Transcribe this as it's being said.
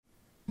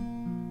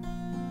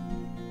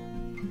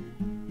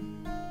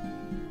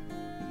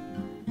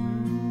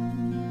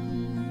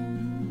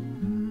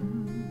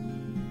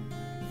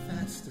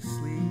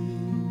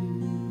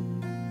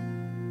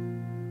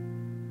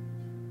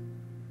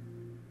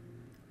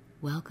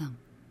Welcome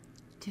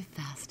to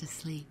Fast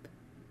Asleep.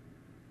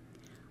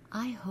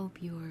 I hope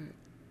you're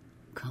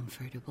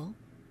comfortable,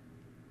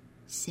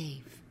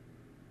 safe,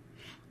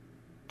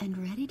 and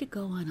ready to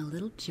go on a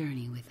little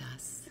journey with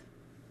us.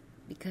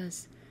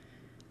 Because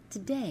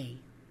today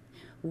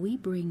we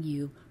bring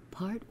you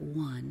part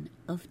 1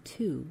 of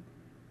 2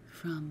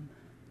 from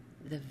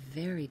the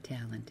very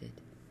talented,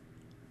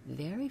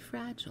 very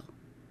fragile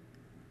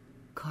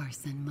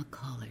Carson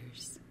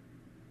McCullers.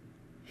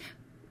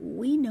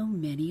 We know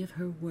many of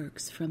her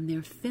works from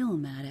their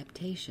film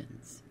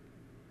adaptations.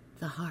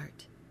 The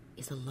Heart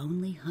is a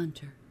Lonely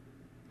Hunter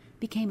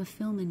became a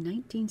film in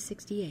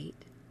 1968.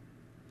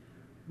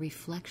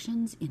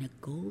 Reflections in a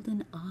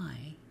Golden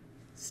Eye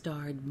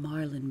starred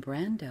Marlon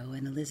Brando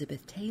and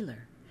Elizabeth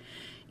Taylor.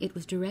 It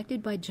was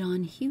directed by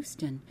John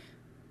Huston,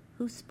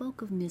 who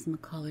spoke of Ms.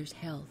 McCullers'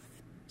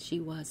 health.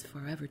 She was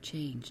forever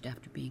changed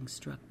after being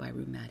struck by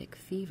rheumatic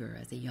fever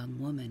as a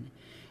young woman,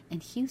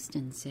 and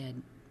Huston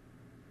said,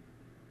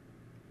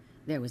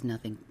 "There was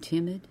nothing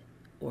timid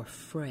or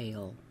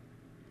frail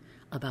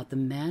about the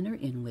manner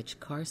in which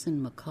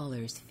Carson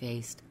McCullers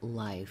faced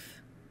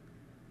life.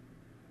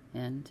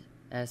 And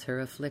as her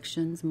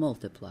afflictions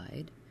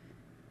multiplied,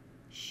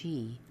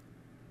 she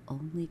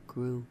only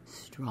grew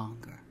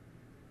stronger."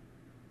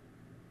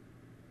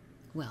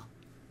 Well,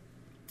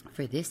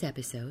 for this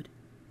episode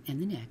and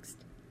the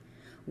next,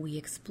 we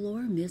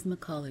explore Ms.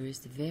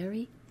 McCullers'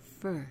 very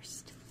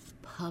first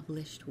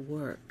published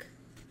work.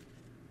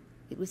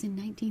 It was in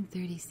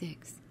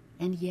 1936,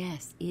 and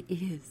yes, it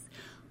is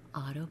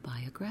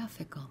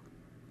autobiographical.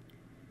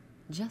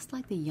 Just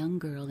like the young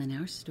girl in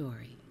our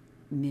story,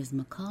 Ms.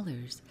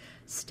 McCullers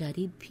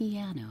studied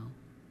piano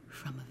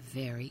from a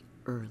very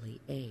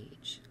early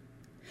age.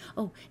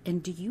 Oh,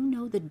 and do you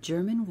know the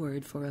German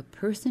word for a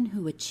person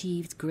who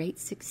achieves great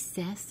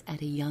success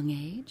at a young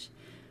age?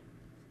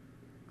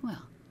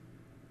 Well,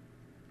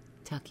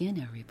 tuck in,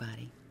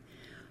 everybody,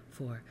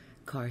 for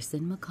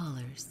Carson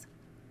McCullers'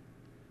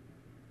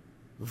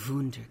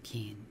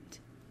 Wunderkind.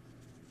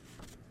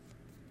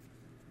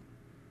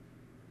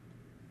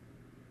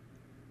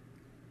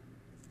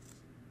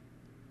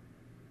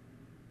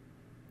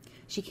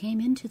 She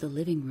came into the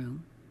living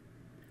room,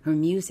 her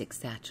music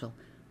satchel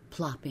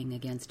plopping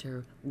against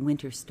her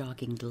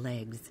winter-stockinged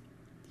legs,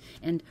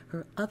 and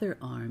her other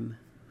arm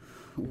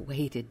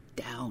weighted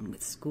down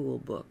with school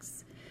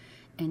books,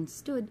 and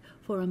stood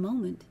for a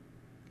moment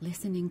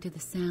listening to the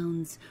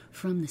sounds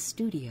from the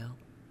studio.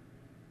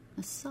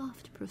 A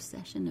soft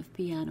procession of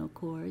piano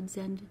chords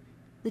and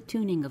the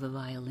tuning of a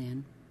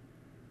violin.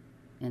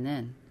 And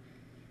then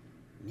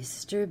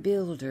Mr.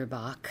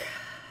 Bilderbach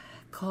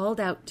called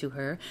out to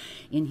her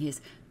in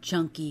his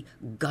chunky,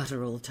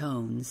 guttural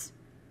tones,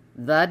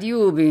 "That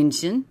you,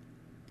 Bündchen?"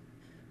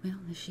 Well,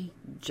 as she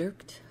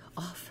jerked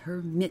off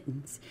her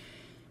mittens,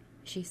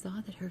 she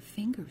saw that her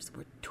fingers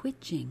were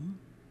twitching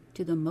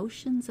to the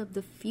motions of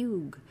the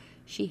fugue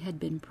she had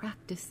been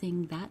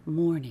practicing that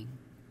morning.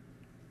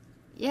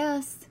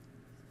 "Yes,"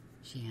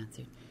 she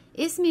answered.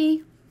 "It's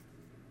me."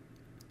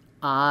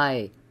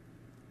 "Aye,"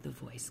 the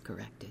voice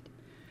corrected.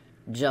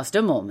 "Just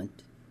a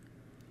moment."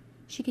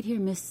 She could hear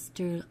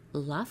Mr.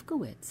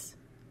 Lafkowitz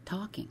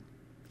talking.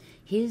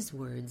 His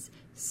words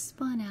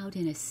spun out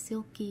in a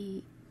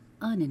silky,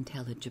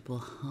 unintelligible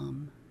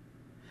hum.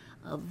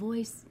 A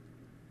voice,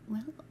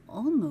 well,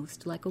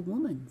 almost like a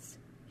woman's,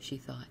 she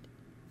thought,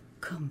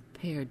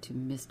 compared to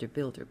Mr.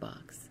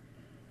 Bilderbach's.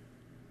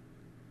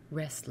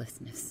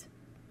 Restlessness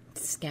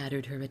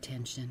scattered her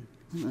attention.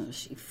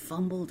 She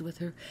fumbled with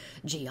her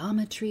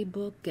geometry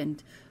book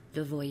and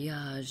Le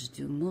Voyage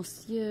du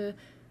Monsieur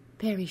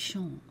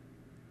Perichon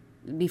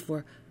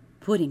before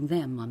putting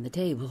them on the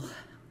table.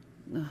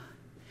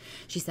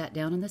 She sat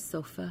down on the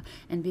sofa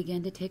and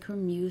began to take her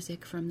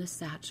music from the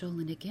satchel,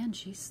 and again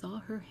she saw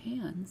her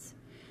hands,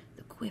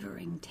 the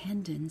quivering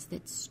tendons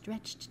that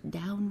stretched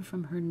down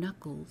from her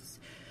knuckles,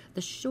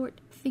 the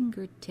short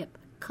fingertip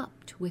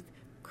cupped with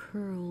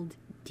curled,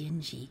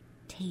 dingy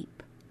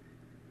tape.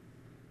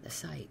 The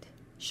sight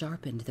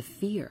sharpened the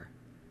fear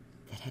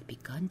that had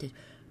begun to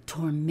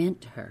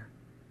torment her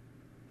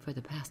for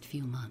the past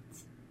few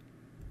months.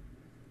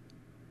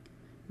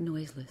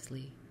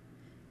 Noiselessly,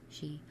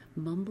 she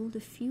mumbled a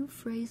few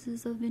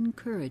phrases of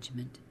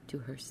encouragement to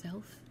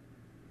herself.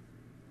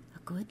 A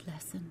good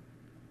lesson,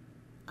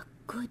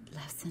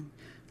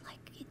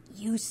 like it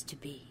used to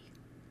be.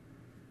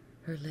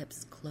 Her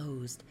lips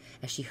closed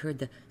as she heard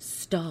the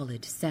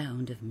stolid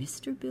sound of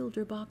Mr.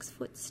 Bilderbach's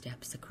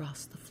footsteps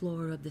across the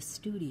floor of the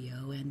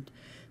studio and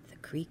the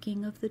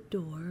creaking of the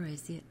door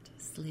as it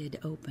slid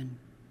open.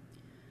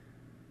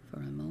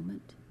 For a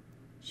moment,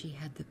 she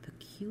had the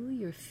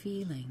peculiar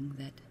feeling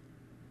that,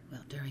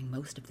 well, during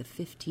most of the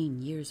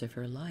 15 years of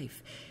her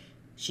life,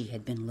 she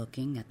had been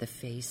looking at the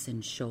face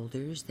and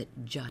shoulders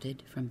that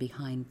jutted from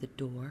behind the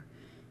door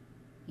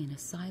in a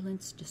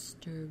silence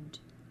disturbed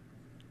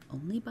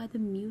only by the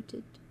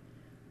muted,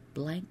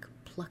 blank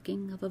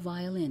plucking of a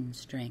violin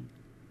string.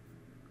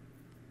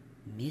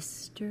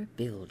 Mr.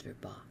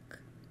 Bilderbach,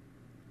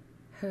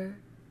 her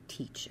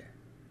teacher.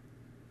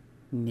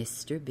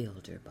 Mr.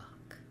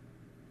 Bilderbach.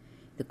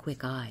 The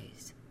quick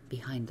eyes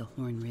behind the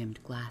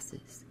horn-rimmed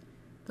glasses,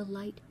 the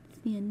light,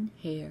 thin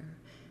hair,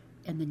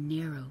 and the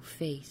narrow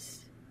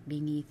face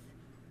beneath,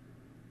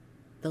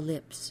 the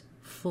lips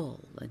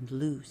full and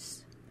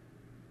loose,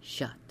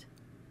 shut,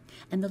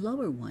 and the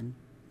lower one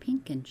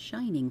pink and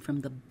shining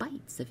from the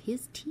bites of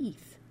his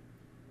teeth,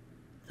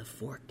 the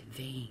forked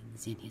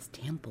veins in his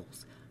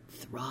temples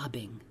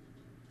throbbing,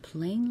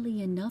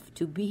 plainly enough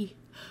to be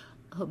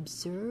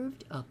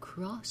observed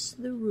across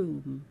the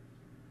room.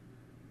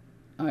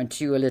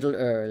 "Aren't you a little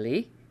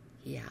early?"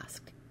 he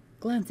asked,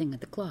 glancing at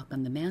the clock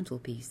on the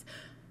mantelpiece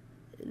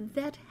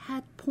that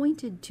had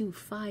pointed to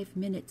 5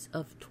 minutes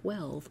of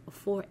 12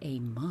 for a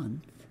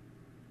month.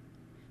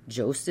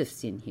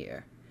 "Joseph's in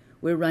here.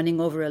 We're running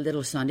over a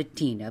little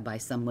sonatina by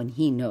someone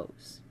he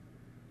knows."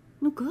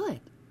 "Oh,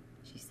 good,"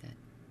 she said,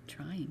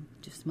 trying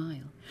to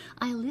smile.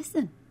 "I'll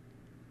listen."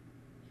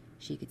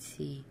 She could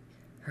see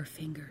her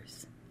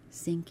fingers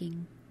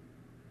sinking,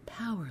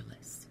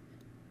 powerless,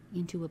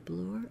 into a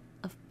blur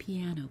of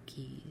piano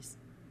keys.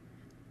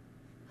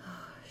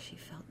 She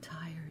felt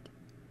tired,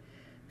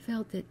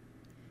 felt that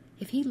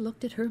if he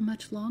looked at her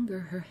much longer,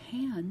 her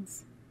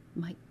hands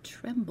might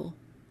tremble.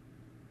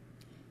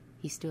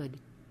 He stood,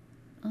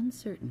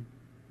 uncertain,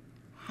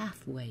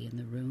 halfway in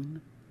the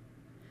room.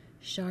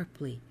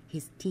 Sharply,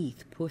 his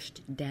teeth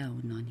pushed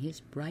down on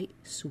his bright,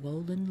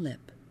 swollen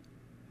lip.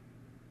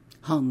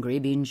 "Hungry,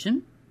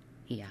 Bünchen?"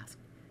 he asked.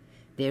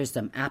 "There's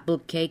some apple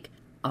cake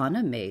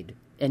Anna made,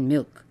 and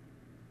milk."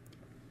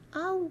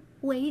 "I'll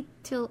wait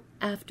till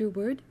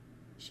afterward,"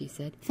 she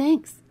said.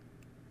 "Thanks."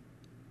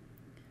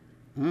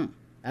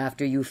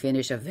 After you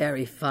finish a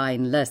very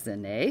fine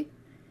lesson, eh?"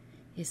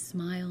 His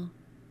smile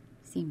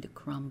seemed to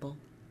crumble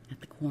at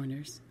the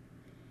corners.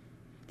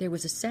 There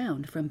was a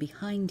sound from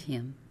behind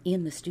him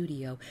in the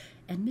studio,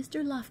 and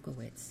Mr.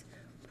 Lofkowitz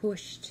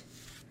pushed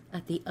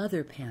at the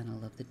other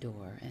panel of the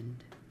door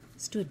and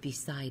stood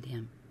beside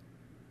him.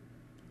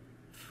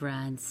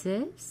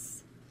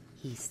 "Francis,"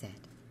 he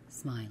said,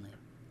 smiling.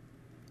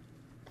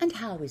 "And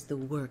how is the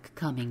work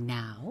coming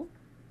now?"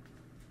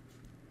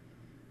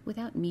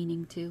 Without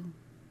meaning to,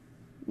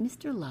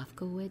 Mr.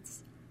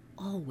 Lofkowitz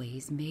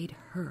always made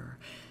her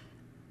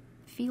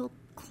feel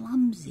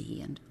clumsy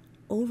and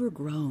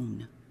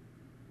overgrown.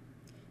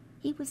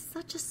 He was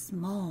such a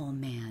small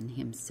man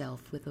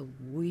himself, with a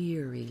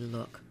weary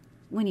look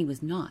when he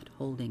was not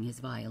holding his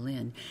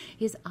violin.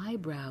 His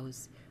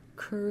eyebrows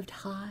curved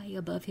high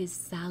above his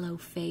sallow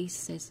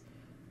face as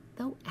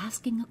though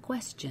asking a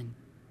question,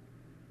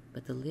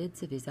 but the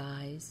lids of his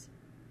eyes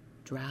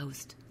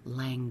drowsed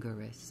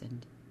languorous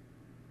and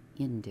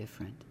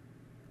indifferent.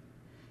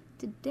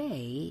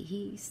 Today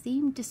he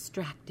seemed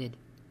distracted.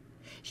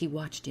 She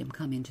watched him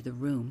come into the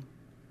room,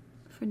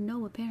 for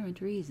no apparent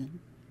reason,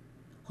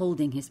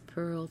 holding his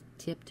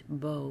pearl-tipped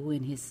bow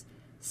in his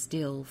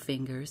still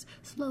fingers,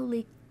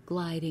 slowly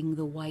gliding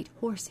the white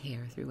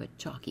horsehair through a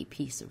chalky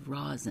piece of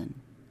rosin.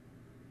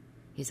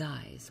 His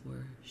eyes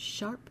were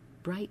sharp,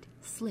 bright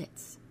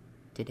slits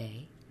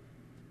today,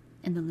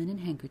 and the linen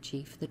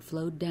handkerchief that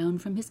flowed down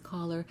from his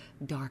collar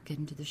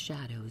darkened the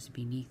shadows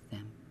beneath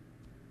them.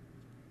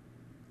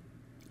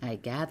 "I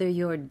gather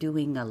you're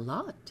doing a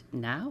lot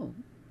now,"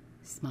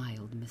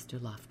 smiled Mr.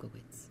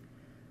 Lofkowitz,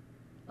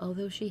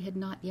 although she had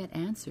not yet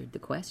answered the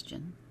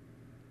question.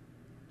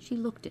 She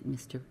looked at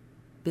Mr.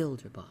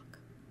 Bilderbach.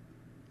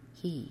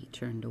 He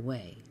turned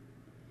away.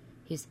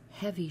 His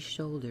heavy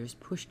shoulders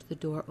pushed the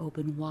door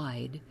open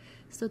wide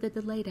so that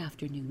the late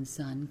afternoon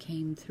sun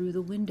came through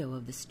the window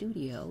of the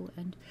studio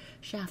and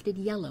shafted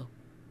yellow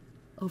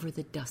over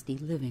the dusty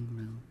living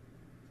room.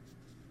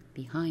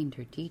 Behind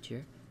her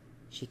teacher,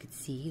 she could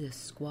see the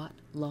squat,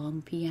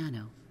 long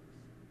piano,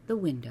 the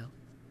window,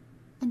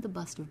 and the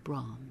bust of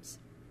Brahms.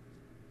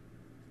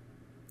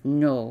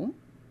 "No?"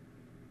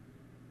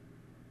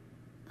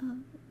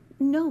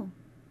 No,"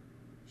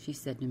 she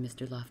said to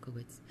Mr.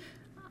 Lofkowitz.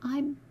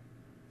 "I'm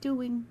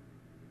doing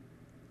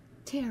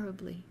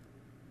terribly."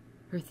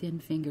 Her thin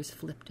fingers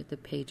flipped at the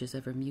pages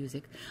of her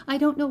music. "I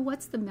don't know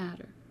what's the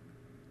matter,"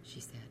 she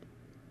said,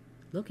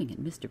 looking at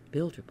Mr.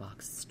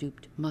 Bilderbach's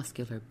stooped,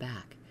 muscular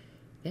back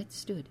that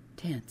stood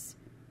tense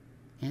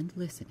and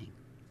listening.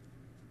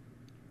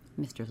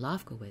 Mr.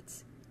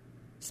 Lofkowitz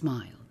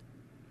smiled.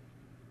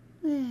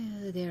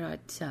 "There are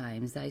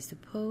times, I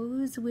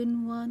suppose,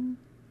 when one—"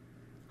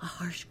 A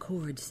harsh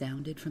chord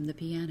sounded from the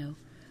piano.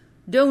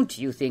 "Don't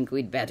you think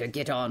we'd better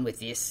get on with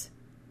this?"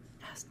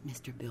 asked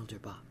Mr.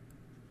 Bilderbach.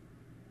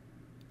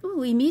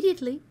 "Oh,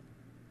 immediately,"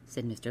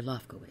 said Mr.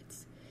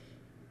 Lofkowitz,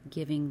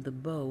 giving the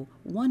bow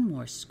one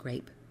more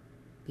scrape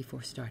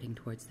before starting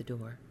towards the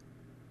door.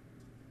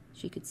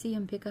 She could see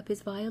him pick up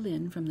his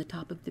violin from the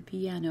top of the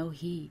piano.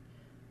 He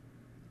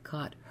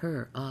caught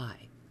her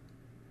eye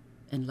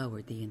and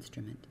lowered the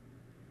instrument.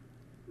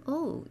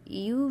 "Oh,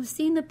 you've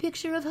seen the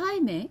picture of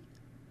Jaime?"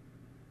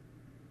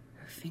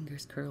 Her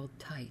fingers curled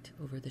tight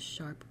over the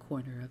sharp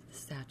corner of the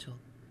satchel.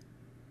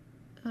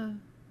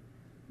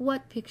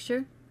 What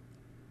picture?"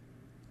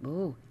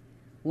 "Oh,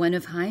 one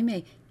of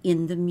Jaime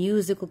in the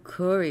musical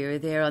courier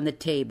there on the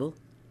table,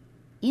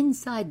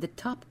 inside the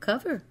top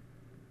cover.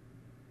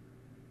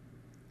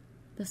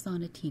 The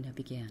sonatina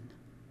began,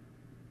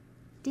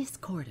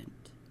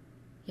 discordant,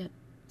 yet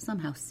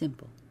somehow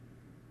simple,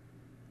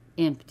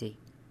 empty,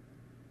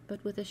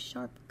 but with a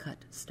sharp-cut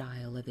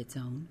style of its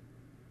own.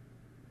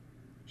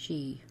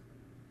 She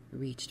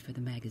reached for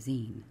the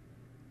magazine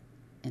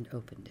and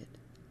opened it.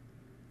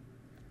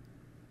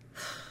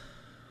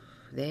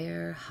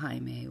 There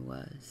Jaime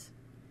was,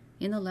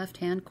 in the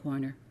left-hand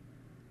corner,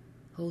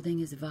 holding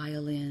his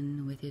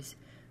violin with his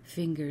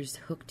fingers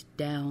hooked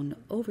down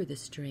over the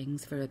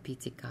strings for a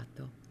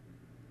pizzicato,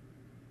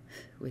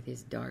 with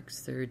his dark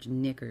serge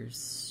knickers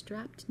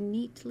strapped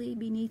neatly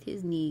beneath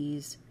his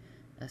knees,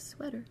 a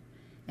sweater,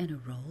 and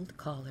a rolled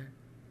collar.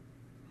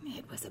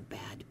 It was a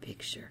bad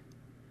picture.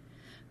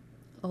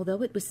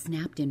 Although it was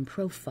snapped in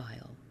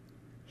profile,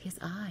 his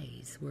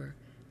eyes were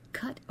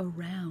cut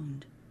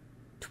around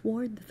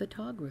toward the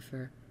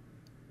photographer,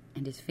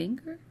 and his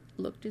finger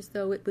looked as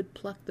though it would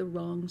pluck the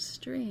wrong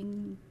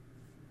string.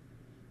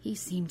 He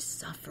seemed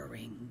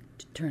suffering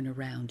to turn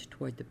around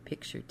toward the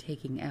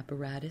picture-taking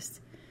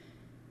apparatus.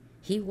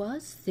 He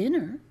was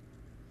thinner.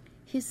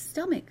 His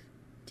stomach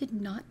did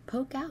not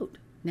poke out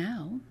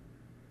now.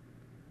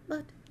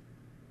 But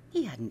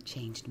he hadn't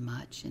changed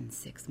much in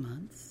 6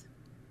 months.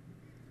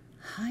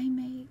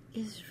 Jaime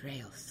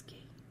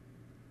Israelski,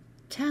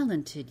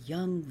 talented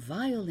young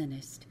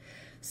violinist,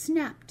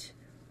 snapped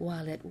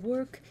while at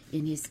work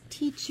in his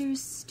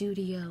teacher's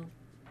studio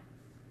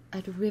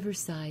at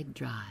Riverside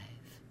Drive.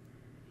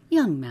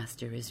 Young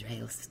Master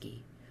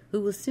Israelski,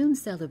 who will soon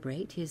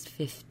celebrate his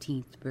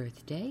 15th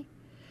birthday,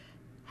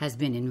 has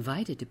been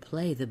invited to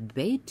play the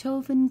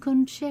Beethoven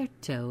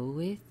concerto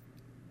with...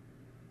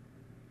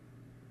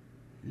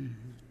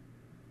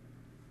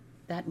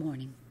 That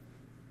morning,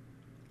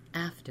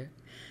 after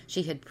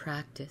she had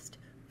practiced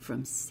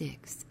from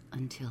 6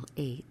 until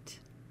 8,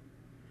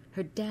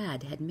 her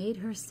dad had made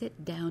her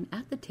sit down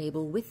at the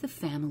table with the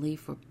family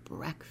for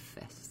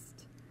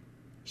breakfast.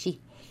 She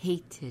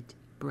hated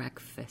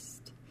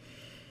breakfast.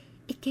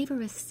 It gave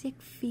her a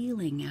sick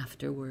feeling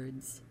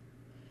afterwards.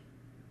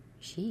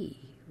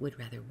 She would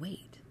rather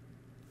wait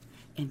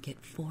and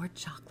get 4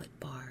 chocolate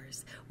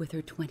bars with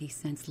her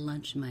 20-cent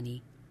lunch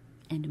money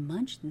and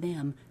munch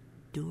them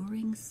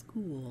during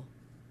school,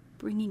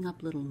 bringing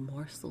up little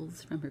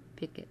morsels from her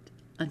picket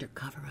under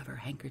cover of her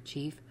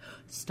handkerchief,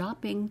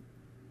 stopping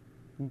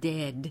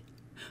dead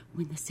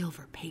when the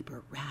silver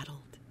paper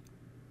rattled.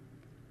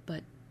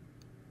 But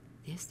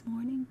this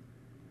morning,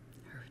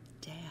 her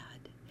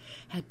dad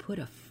had put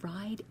a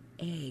fried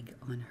egg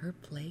on her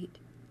plate,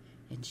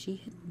 and she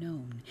had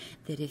known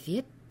that if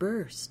it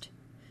burst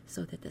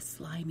so that the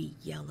slimy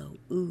yellow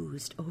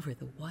oozed over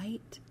the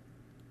white,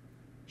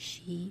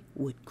 she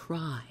would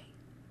cry.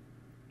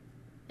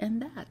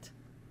 And that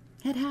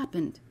had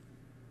happened.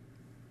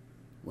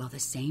 Well, the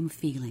same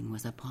feeling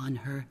was upon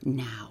her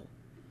now.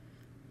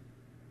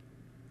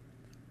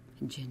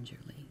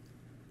 Gingerly,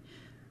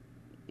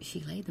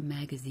 she laid the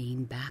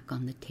magazine back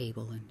on the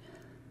table and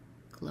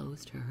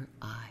closed her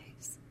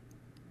eyes.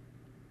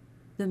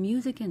 The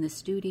music in the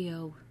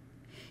studio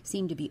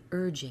seemed to be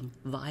urging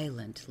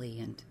violently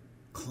and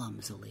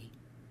clumsily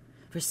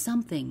for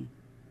something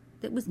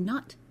that was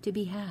not to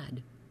be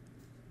had.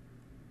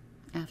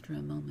 After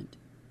a moment,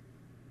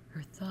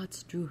 her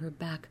thoughts drew her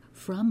back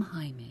from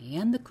Jaime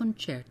and the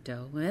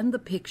concerto and the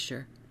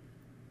picture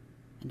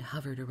and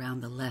hovered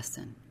around the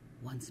lesson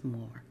once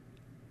more.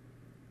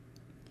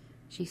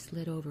 She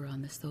slid over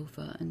on the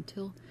sofa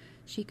until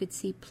she could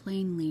see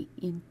plainly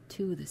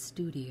into the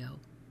studio,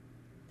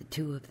 the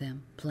two of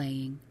them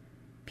playing,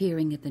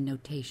 peering at the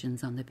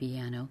notations on the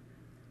piano,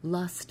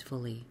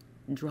 lustfully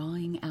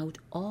drawing out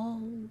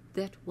all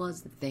that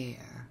was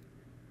there.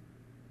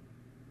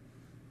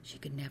 She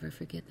could never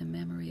forget the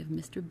memory of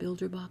Mr.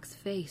 Bilderbach's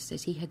face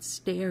as he had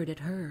stared at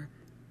her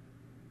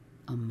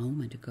a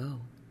moment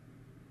ago.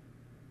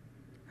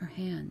 Her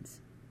hands,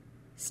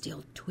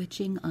 still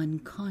twitching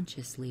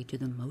unconsciously to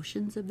the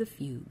motions of the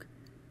fugue,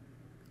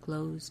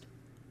 closed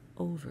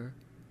over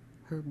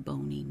her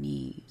bony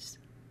knees.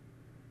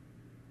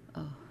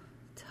 Oh,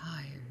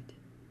 tired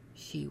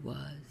she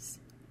was,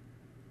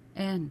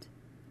 and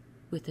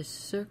with a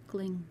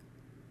circling,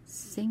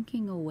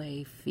 sinking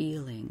away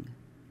feeling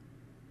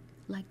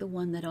like the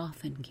one that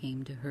often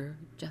came to her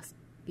just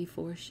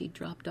before she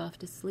dropped off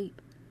to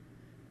sleep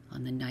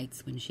on the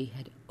nights when she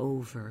had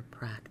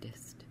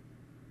over-practiced.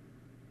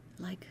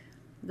 Like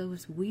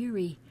those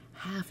weary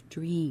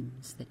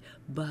half-dreams that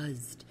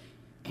buzzed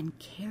and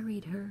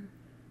carried her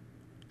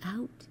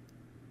out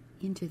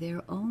into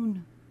their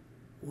own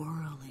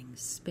whirling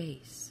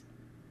space.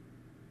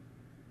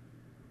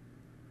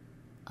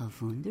 A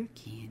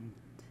Wunderkind.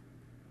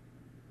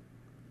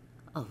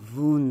 A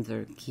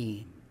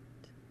Wunderkind.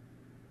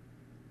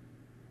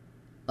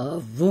 A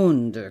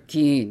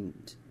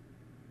Wunderkind.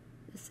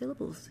 The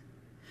syllables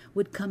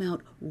would come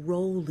out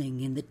rolling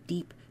in the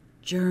deep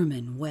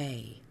German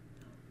way,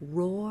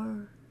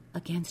 roar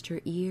against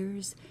her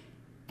ears,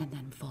 and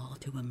then fall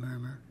to a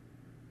murmur,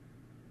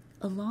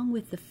 along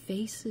with the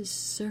faces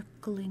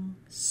circling,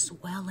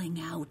 swelling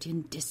out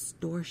in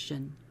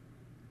distortion,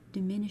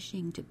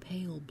 diminishing to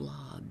pale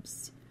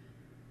blobs.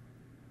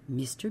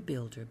 Mr.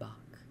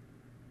 Bilderbach,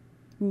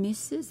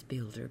 Mrs.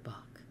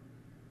 Bilderbach,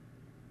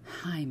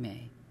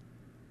 Jaime,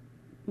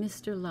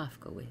 Mr.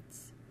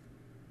 Lofkowitz,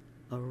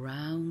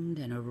 around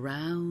and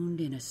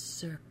around in a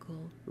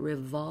circle,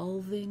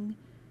 revolving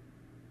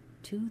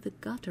to the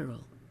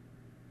guttural.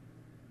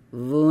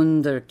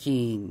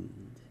 Wunderkind.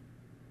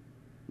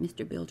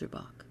 Mr.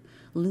 Bilderbach,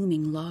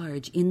 looming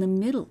large in the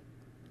middle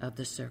of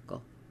the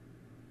circle,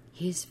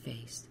 his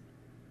face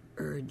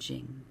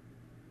urging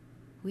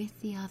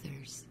with the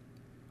others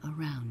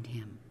around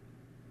him.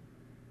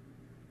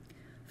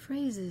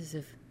 Phrases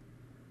of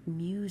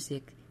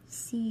music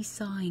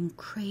seesawing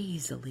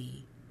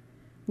crazily,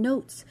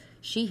 notes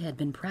she had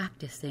been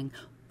practicing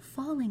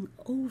falling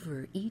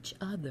over each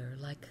other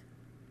like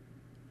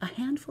a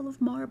handful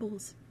of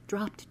marbles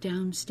dropped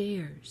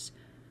downstairs.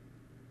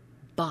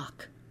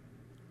 Bach,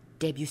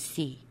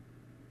 Debussy,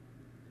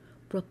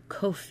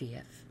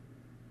 Prokofiev,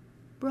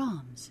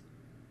 Brahms,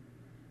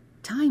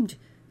 timed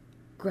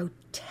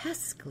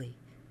grotesquely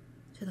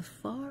to the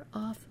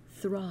far-off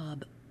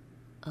throb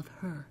of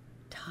her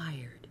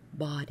tired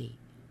body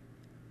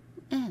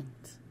and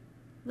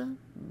the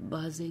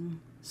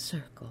buzzing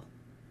circle.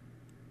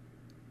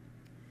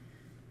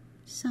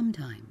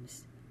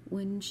 Sometimes,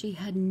 when she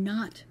had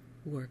not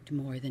worked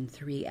more than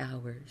 3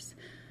 hours,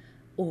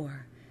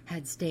 or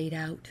had stayed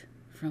out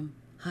from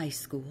high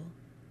school,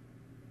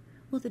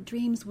 well, the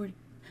dreams were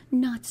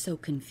not so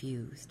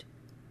confused.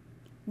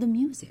 The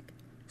music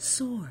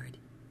soared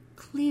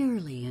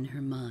clearly in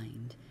her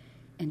mind,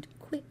 and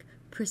quick,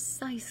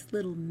 precise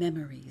little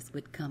memories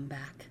would come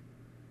back,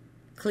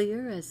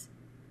 clear as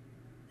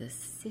the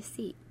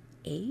sissy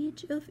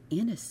age of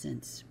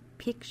innocence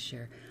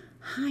picture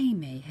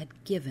Jaime had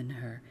given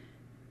her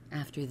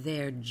after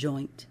their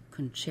joint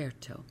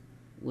concerto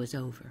was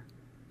over.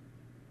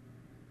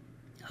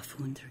 A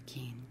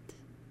Wunderkind.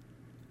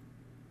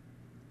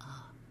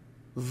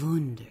 A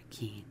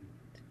Wunderkind.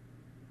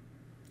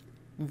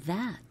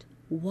 That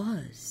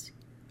was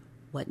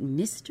what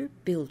Mr.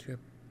 Bilderbach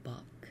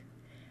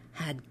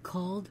had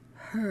called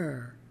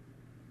her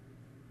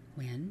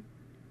when,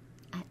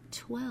 at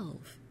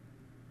 12,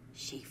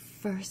 she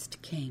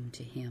first came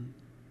to him.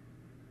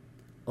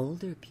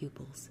 Older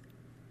pupils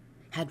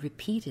had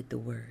repeated the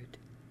word.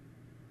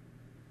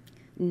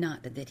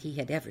 Not that he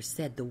had ever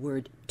said the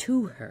word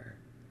to her.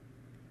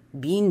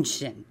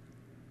 Bienchen.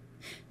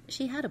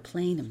 She had a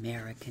plain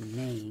American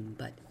name,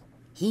 but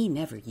he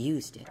never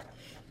used it,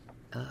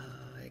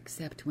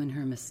 except when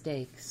her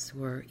mistakes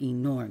were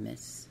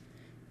enormous.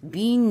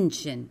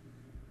 Bienchen,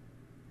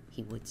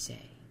 he would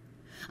say.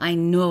 I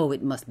know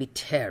it must be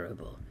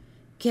terrible,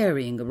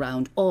 carrying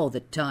around all the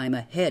time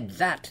a head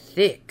that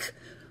thick.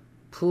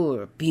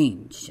 Poor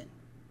Bienchen.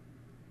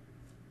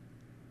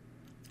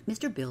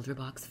 Mr.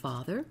 Bilderbach's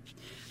father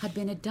had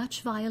been a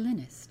Dutch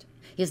violinist.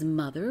 His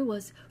mother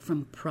was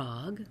from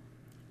Prague.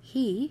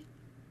 He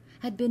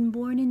had been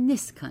born in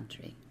this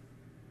country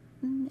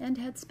and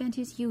had spent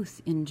his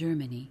youth in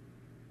Germany.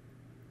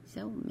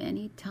 So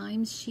many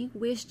times she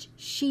wished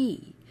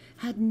she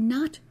had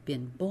not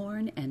been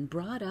born and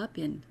brought up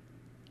in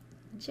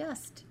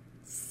just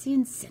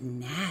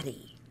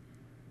Cincinnati.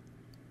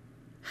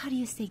 How do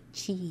you say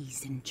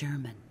cheese in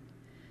German?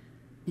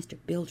 Mr.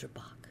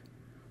 Bilderbach,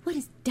 what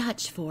is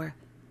Dutch for?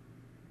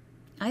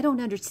 I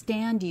don't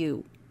understand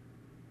you.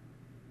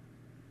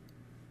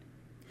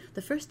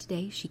 The first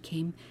day she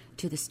came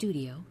to the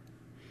studio,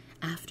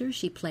 after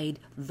she played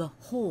the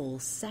whole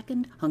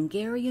second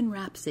Hungarian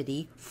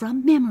Rhapsody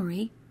from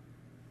memory,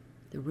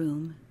 the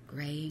room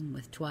graying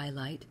with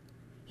twilight,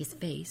 his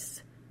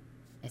face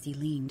as he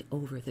leaned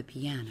over the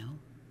piano.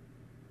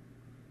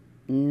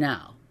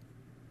 Now,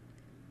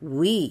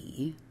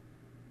 we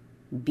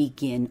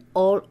begin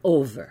all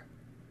over,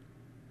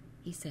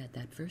 he said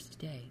that first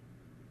day.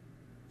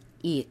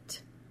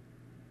 It,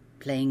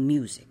 playing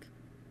music,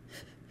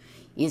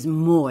 is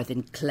more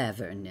than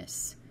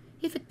cleverness.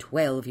 If a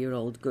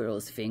 12-year-old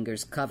girl's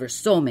fingers cover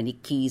so many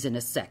keys in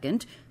a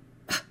second,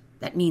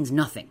 that means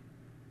nothing.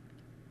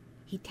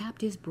 He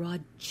tapped his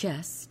broad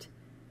chest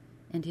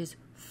and his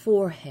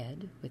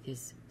forehead with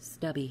his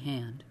stubby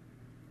hand.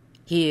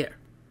 Here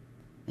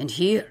and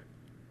here.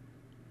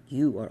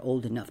 You are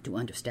old enough to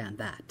understand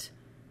that.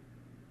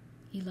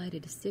 He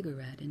lighted a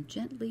cigarette and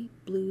gently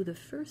blew the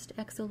first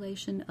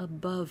exhalation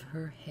above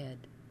her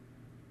head.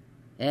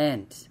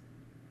 And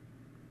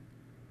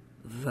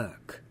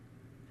work.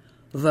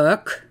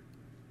 Work.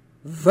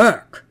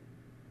 Work.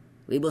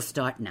 We will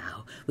start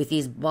now with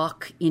these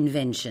Bach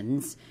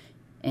inventions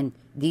and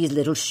these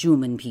little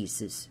Schumann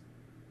pieces.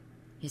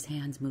 His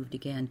hands moved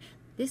again,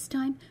 this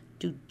time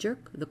to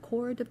jerk the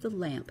cord of the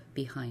lamp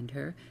behind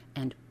her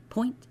and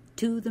point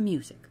to the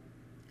music.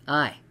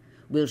 I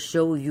will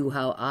show you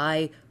how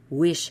I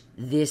wish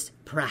this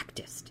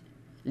practiced.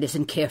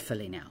 Listen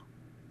carefully now.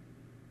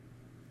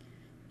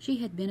 She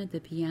had been at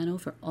the piano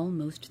for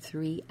almost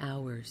 3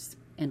 hours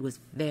and was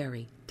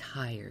very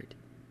tired.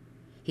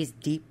 His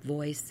deep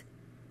voice,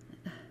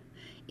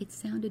 it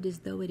sounded as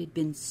though it had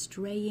been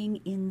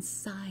straying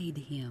inside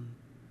him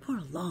for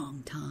a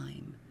long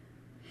time.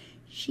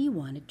 She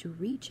wanted to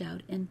reach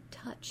out and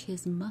touch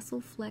his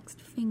muscle-flexed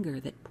finger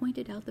that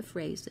pointed out the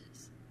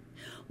phrases,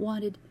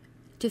 wanted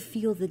to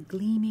feel the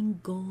gleaming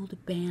gold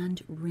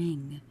band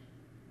ring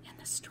and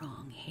the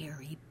strong,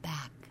 hairy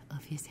back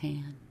of his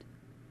hand.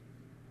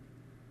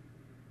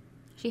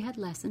 She had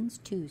lessons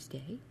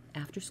Tuesday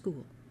after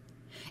school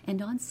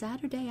and on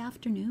Saturday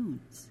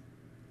afternoons.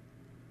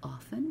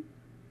 Often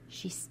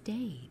she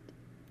stayed,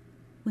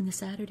 when the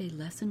Saturday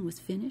lesson was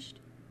finished,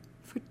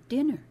 for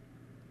dinner,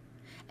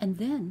 and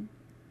then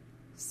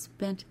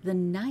spent the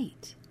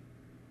night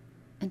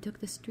and took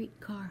the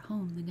streetcar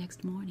home the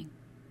next morning.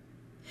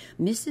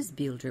 Mrs.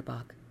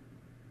 Bilderbach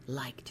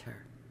liked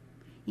her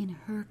in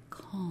her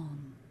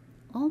calm,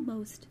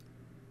 almost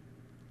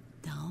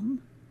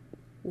dumb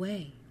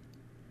way.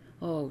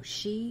 Oh,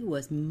 she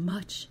was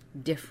much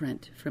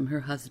different from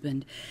her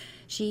husband.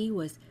 She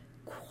was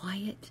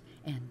quiet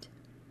and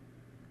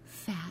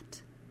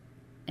fat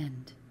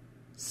and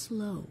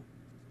slow.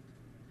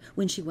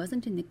 When she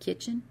wasn't in the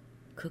kitchen,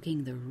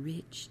 cooking the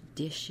rich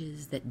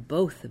dishes that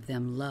both of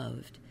them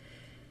loved,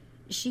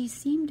 she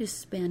seemed to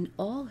spend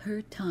all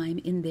her time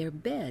in their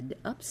bed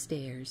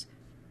upstairs,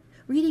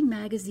 reading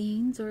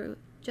magazines or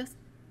just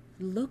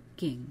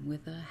looking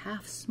with a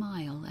half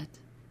smile at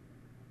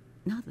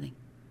nothing.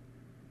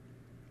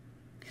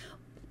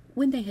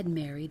 When they had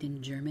married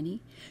in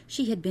Germany,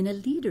 she had been a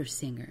lieder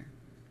singer.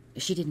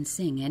 She didn't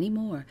sing any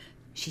more.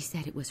 She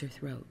said it was her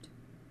throat.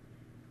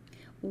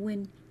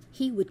 When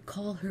he would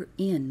call her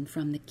in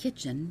from the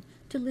kitchen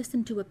to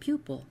listen to a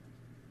pupil,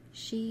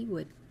 she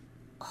would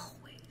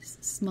always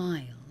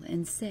smile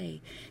and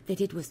say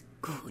that it was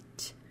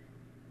good,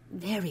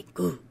 very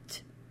good.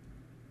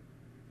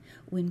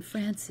 When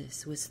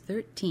Frances was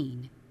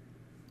 13,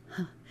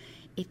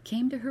 it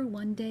came to her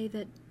one day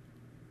that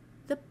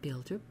the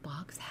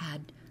Bilderbachs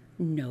had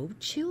no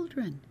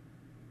children.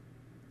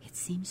 It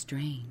seemed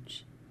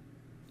strange.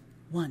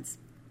 Once,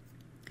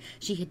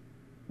 she had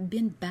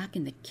been back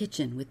in the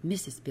kitchen with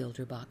Mrs.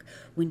 Bilderbach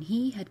when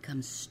he had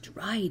come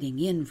striding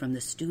in from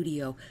the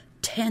studio,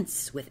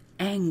 tense with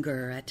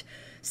anger at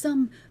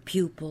some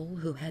pupil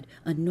who had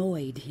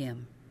annoyed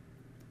him.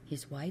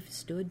 His wife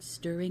stood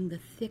stirring the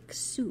thick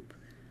soup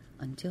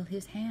until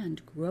his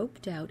hand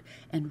groped out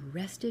and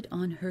rested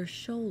on her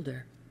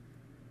shoulder.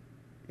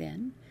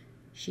 Then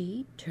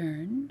she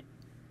turned,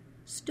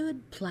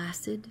 stood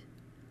placid,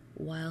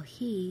 while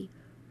he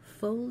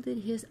folded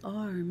his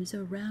arms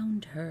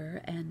around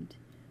her and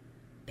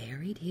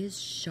buried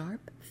his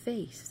sharp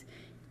face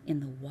in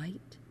the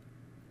white,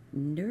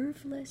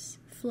 nerveless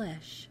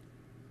flesh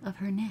of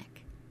her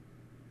neck.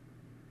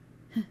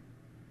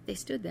 They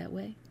stood that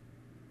way,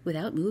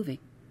 without moving.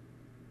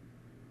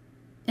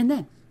 And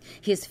then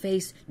his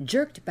face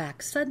jerked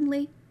back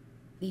suddenly.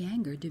 The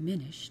anger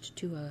diminished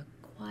to a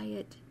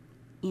quiet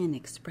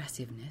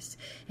inexpressiveness,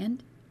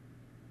 and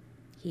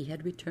he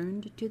had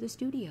returned to the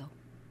studio.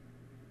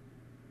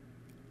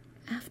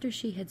 After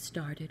she had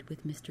started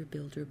with Mr.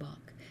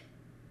 Bilderbach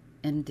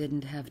and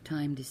didn't have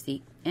time to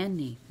see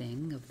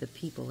anything of the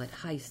people at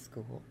high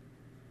school,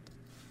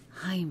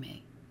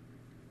 Jaime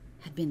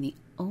had been the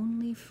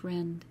only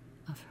friend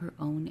of her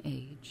own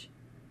age.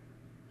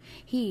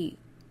 He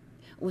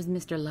was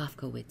Mr.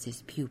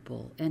 Lafkowitz's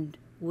pupil and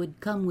would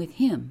come with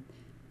him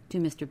to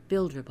Mr.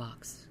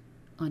 Bilderbach's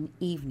on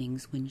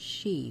evenings when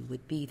she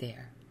would be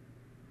there.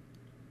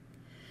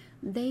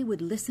 They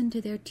would listen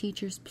to their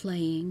teachers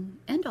playing,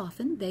 and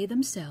often they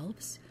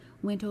themselves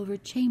went over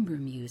chamber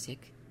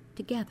music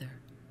together,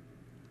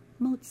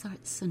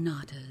 Mozart's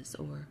sonatas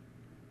or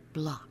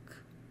Block.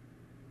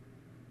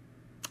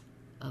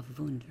 A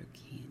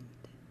Wunderkind.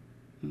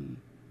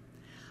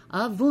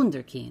 A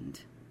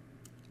Wunderkind.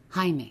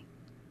 Jaime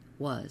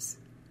was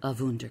a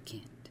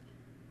Wunderkind.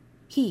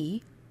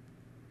 He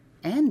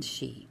and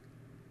she.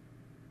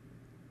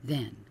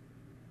 Then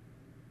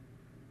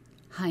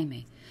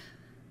Jaime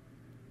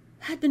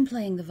had been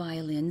playing the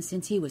violin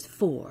since he was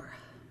 4.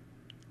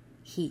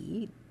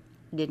 He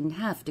didn't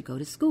have to go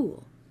to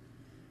school.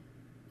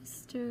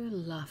 Mr.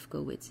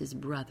 Lafkowitz's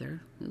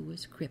brother, who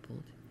was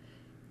crippled,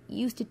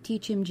 used to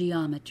teach him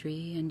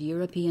geometry and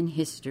European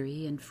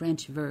history and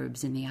French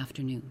verbs in the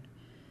afternoon.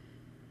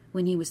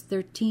 When he was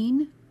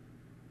 13,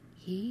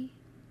 he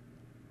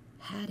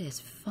had as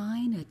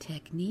fine a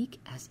technique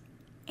as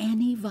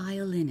any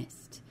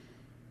violinist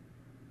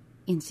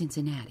in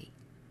Cincinnati.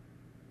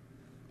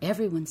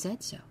 Everyone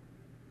said so.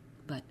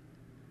 But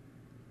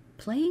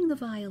playing the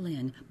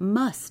violin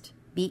must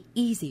be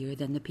easier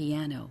than the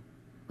piano.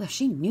 Well,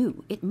 she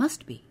knew it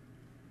must be.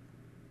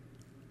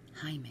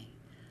 Jaime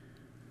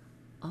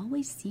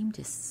always seemed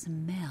to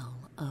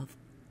smell of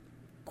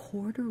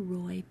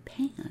corduroy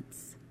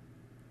pants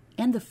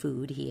and the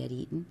food he had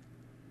eaten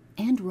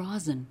and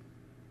rosin.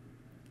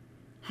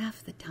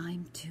 Half the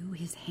time, too,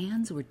 his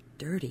hands were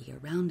dirty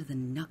around the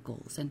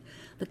knuckles, and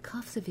the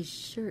cuffs of his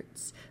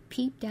shirts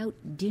peeped out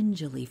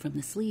dingily from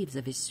the sleeves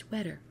of his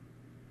sweater.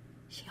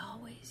 She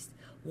always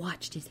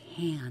watched his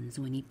hands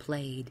when he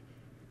played,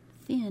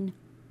 thin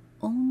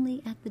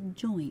only at the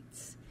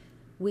joints,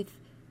 with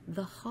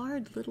the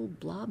hard little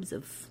blobs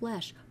of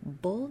flesh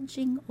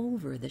bulging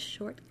over the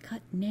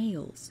short-cut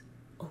nails.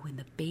 Oh, and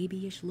the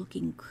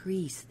babyish-looking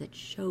crease that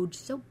showed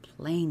so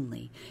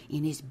plainly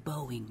in his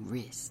bowing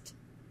wrist.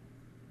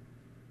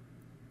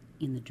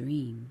 In the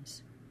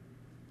dreams,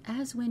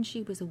 as when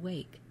she was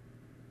awake,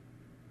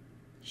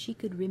 she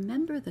could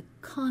remember the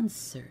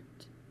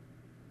concert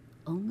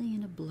only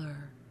in a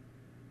blur.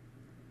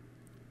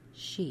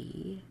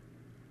 She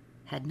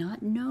had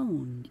not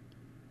known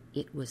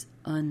it was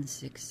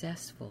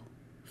unsuccessful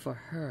for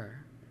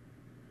her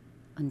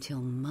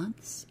until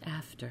months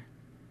after.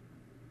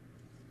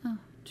 Oh,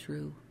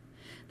 true.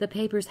 The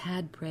papers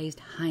had praised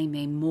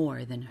Jaime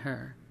more than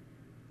her.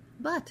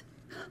 But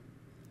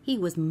he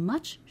was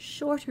much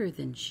shorter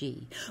than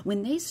she.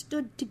 When they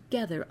stood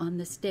together on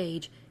the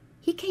stage,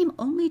 he came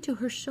only to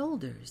her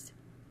shoulders.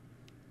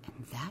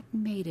 And that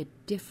made a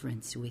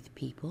difference with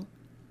people,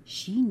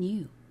 she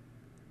knew.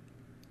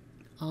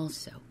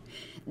 Also,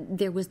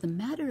 there was the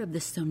matter of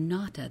the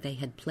sonata they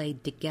had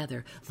played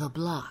together, the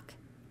block.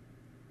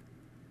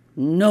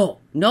 No,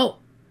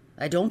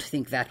 I don't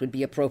think that would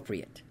be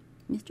appropriate,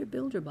 Mr.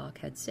 Bilderbach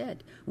had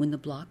said when the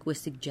block was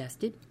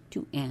suggested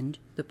to end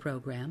the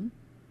program.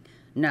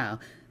 Now,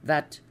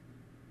 that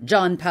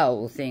John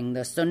Powell thing,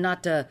 the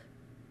sonata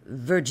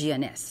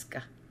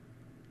Virginesque.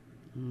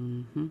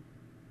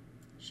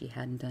 She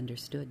hadn't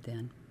understood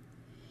then.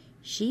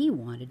 She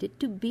wanted it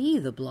to be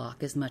the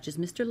block as much as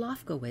Mr.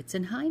 Lofkowitz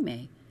and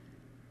Jaime.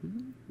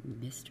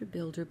 Mr.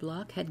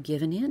 Bilderbach had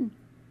given in.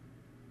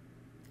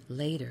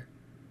 Later,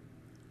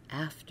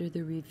 after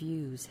the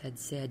reviews had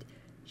said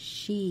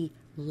she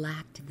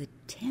lacked the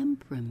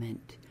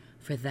temperament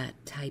for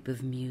that type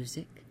of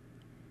music,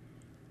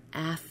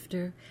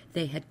 after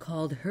they had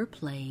called her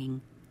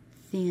playing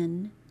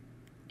thin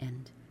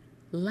and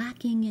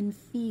lacking in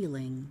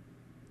feeling,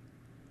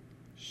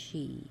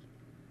 she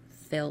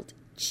felt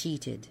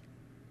cheated.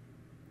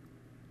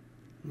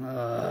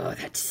 "Oh,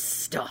 that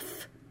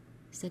stuff,"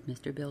 said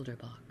Mr.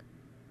 Bilderbach,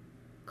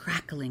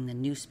 crackling the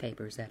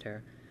newspapers at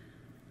her.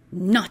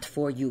 "Not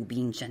for you,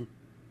 Bienchen.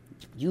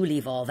 You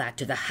leave all that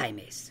to the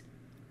Jaimes."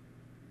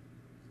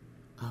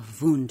 A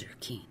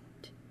Wunderkind.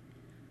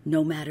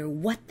 No matter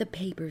what the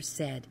papers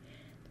said,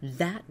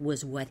 that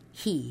was what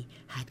he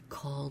had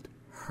called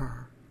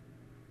her.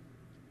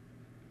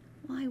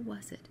 Why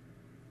was it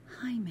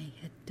Jaime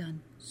had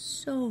done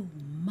so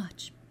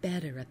much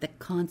better at the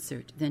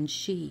concert than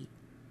she?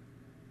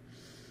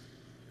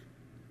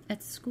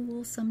 At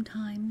school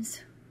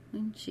sometimes,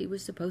 when she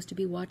was supposed to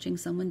be watching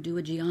someone do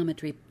a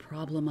geometry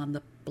problem on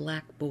the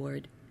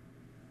blackboard,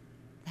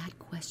 that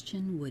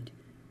question would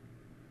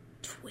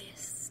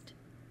twist,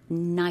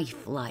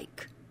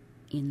 knife-like,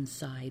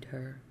 inside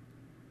her.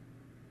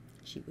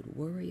 She would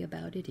worry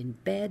about it in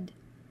bed,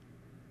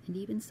 and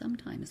even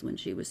sometimes when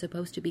she was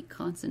supposed to be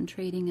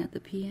concentrating at the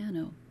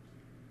piano.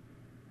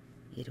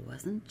 It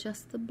wasn't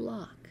just the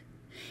block,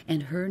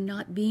 and her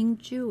not being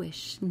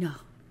Jewish. No,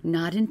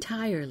 not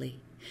entirely.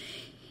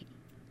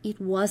 It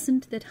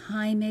wasn't that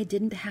Jaime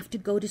didn't have to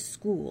go to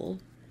school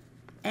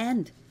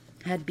and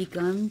had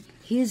begun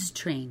his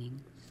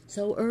training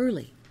so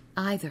early,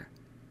 either.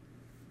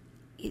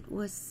 It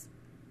was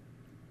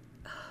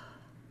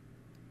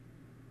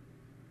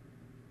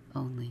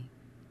only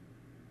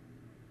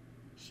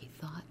she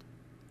thought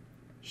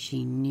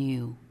she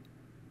knew.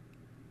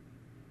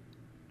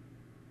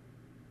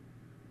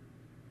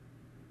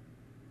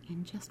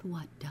 And just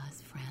what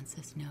does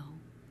Frances know?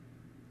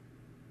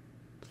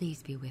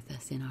 Please be with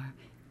us in our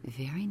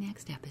very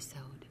next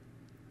episode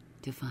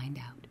to find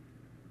out.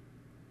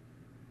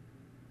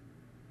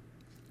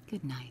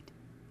 Good night.